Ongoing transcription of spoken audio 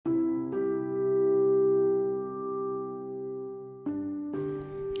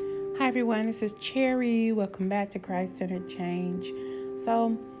Hi everyone, this is Cherry. Welcome back to Christ-Centered Change.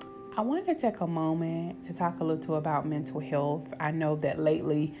 So I wanted to take a moment to talk a little about mental health. I know that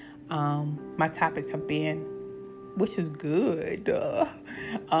lately my topics have been, which is good,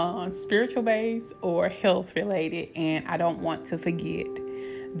 spiritual based or health related. And I don't want to forget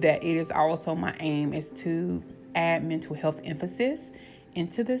that it is also my aim is to add mental health emphasis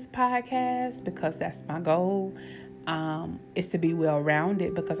into this podcast because that's my goal. Is to be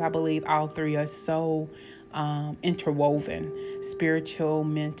well-rounded because I believe all three are so interwoven, spiritual,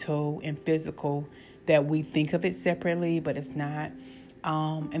 mental, and physical, that we think of it separately, but it's not.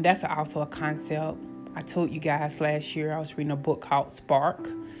 And that's also a concept. I told you guys last year I was reading a book called Spark.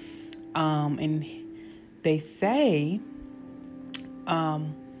 And they say,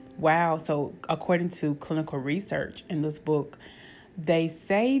 so according to clinical research in this book, they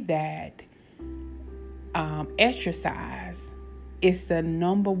say that exercise is the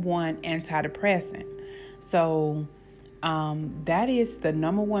number one antidepressant. So that is the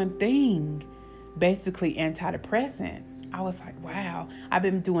number one thing, basically antidepressant. I was like, wow. I've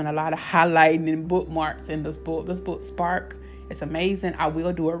been doing a lot of highlighting and bookmarks in this book. This book, Spark, it's amazing. I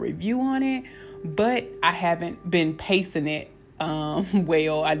will do a review on it, but I haven't been pacing it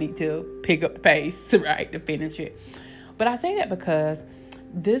well. I need to pick up the pace, right, to finish it. But I say that because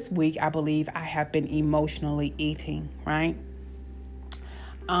this week, I believe I have been emotionally eating, right?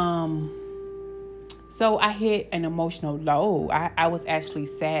 So I hit an emotional low. I was actually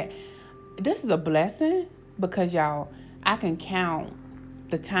sad. This is a blessing because, y'all, I can count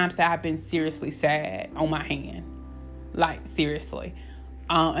the times that I've been seriously sad on my hand. Like, seriously.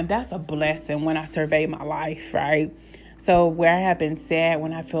 And that's a blessing when I survey my life, right? So where I have been sad,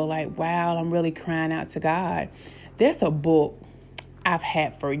 when I feel like, wow, I'm really crying out to God. There's a book I've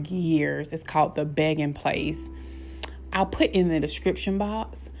had for years. It's called The Begging Place. I'll put in the description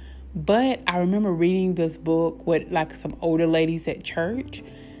box. But I remember reading this book with like some older ladies at church.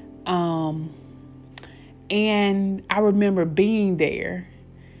 And I remember being there.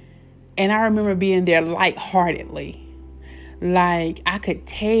 And I remember being there lightheartedly. Like I could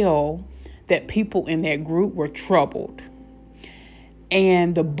tell that people in that group were troubled.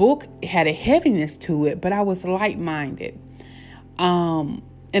 And the book had a heaviness to it, but I was light-minded.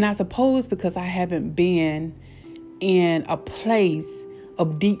 And I suppose because I haven't been in a place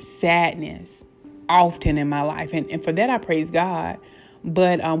of deep sadness often in my life. And for that, I praise God.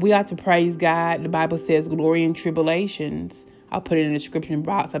 But we ought to praise God. The Bible says glory in tribulations. I'll put it in the description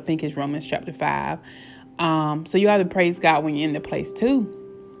box. I think it's Romans chapter 5. So you ought to praise God when you're in the place too.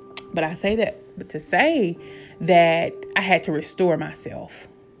 But I say that to say that I had to restore myself.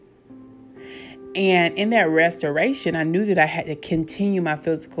 And in that restoration, I knew that I had to continue my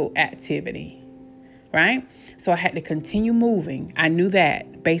physical activity, right? So I had to continue moving. I knew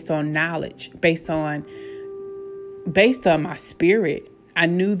that based on knowledge, based on my spirit. I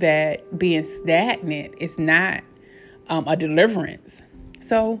knew that being stagnant is not a deliverance.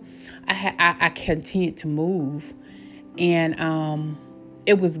 So I continued to move, and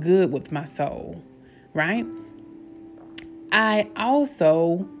it was good with my soul, right?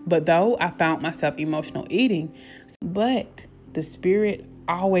 Though I found myself emotional eating, but the spirit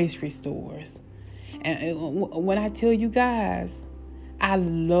always restores. And when I tell you guys, I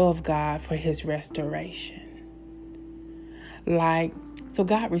love God for his restoration. So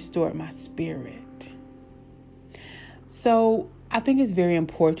God restored my spirit. So I think it's very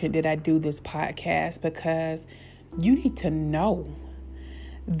important that I do this podcast because you need to know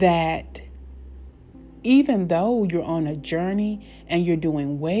that even though you're on a journey and you're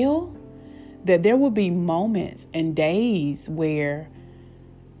doing well, that there will be moments and days where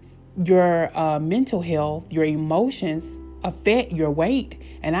your mental health, your emotions affect your weight.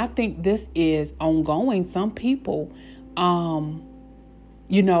 And I think this is ongoing. Some people,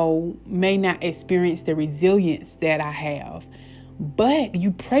 may not experience the resilience that I have. But you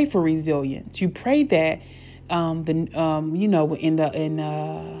pray for resilience. You pray that, in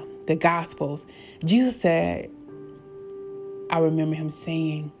the Gospels, Jesus said, I remember him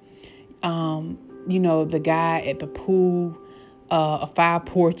saying, the guy at the pool, 5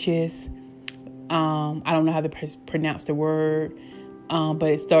 porches. I don't know how to pronounce the word, but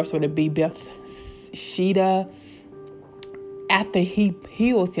it starts with a B, Bethsaida. After he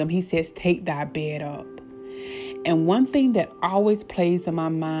heals him, he says, take thy bed up. And one thing that always plays in my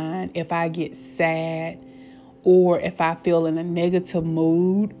mind, if I get sad or if I feel in a negative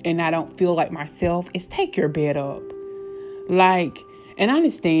mood and I don't feel like myself, is take your bed up. And I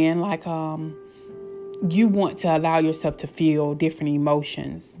understand, you want to allow yourself to feel different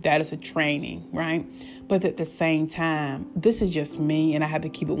emotions. That is a training, right? But at the same time, this is just me, and I have to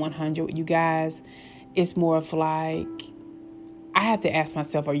keep it 100 with you guys. It's more of like, I have to ask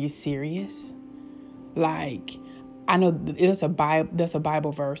myself, are you serious? Like, I know there's a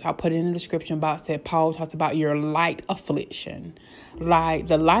Bible verse. I'll put it in the description box that Paul talks about your light affliction. Like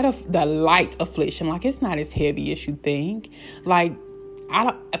the light affliction, like it's not as heavy as you think. Like,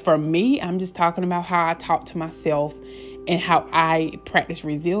 for me, I'm just talking about how I talk to myself and how I practice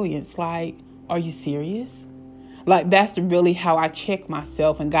resilience. Like, are you serious? Like, that's really how I check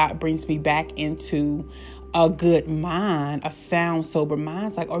myself, and God brings me back into a good mind, a sound, sober mind.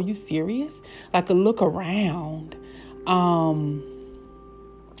 It's like, are you serious? Like, a look around.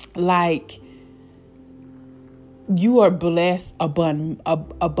 Like, you are blessed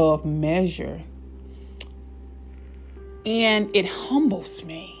above measure. And it humbles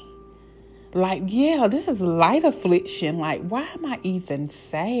me. Like, yeah, this is light affliction. Like, why am I even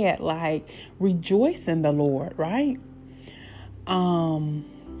sad? Like, rejoice in the Lord, right?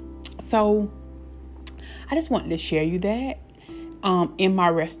 So I just wanted to share you that in my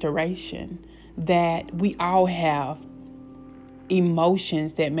restoration, that we all have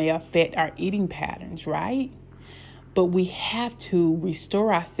emotions that may affect our eating patterns, right? But we have to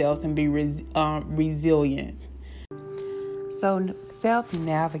restore ourselves and be resilient. So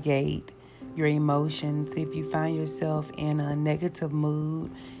self-navigate your emotions. If you find yourself in a negative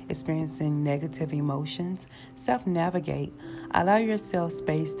mood, experiencing negative emotions, self-navigate. Allow yourself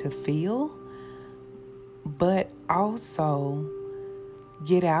space to feel, but also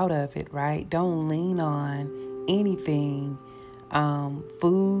get out of it, right? Don't lean on anything,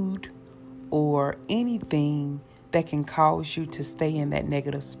 food or anything that can cause you to stay in that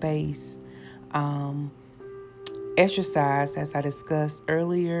negative space. Exercise, as I discussed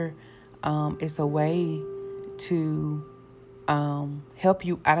earlier, is a way to help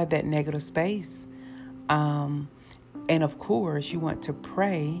you out of that negative space. And of course, you want to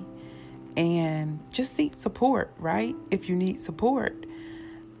pray and just seek support, right? If you need support,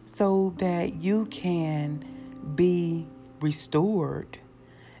 so that you can be restored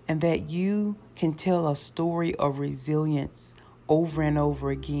and that you can tell a story of resilience over and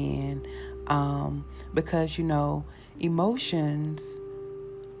over again. Because, emotions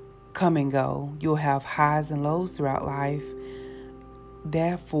come and go. You'll have highs and lows throughout life.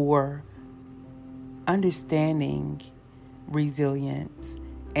 Therefore, understanding resilience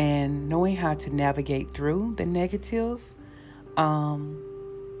and knowing how to navigate through the negative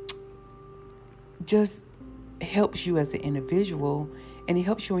just helps you as an individual, and it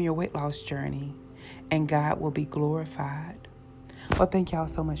helps you on your weight loss journey, and God will be glorified. Well, thank y'all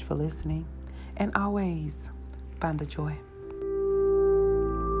so much for listening, and always find the joy.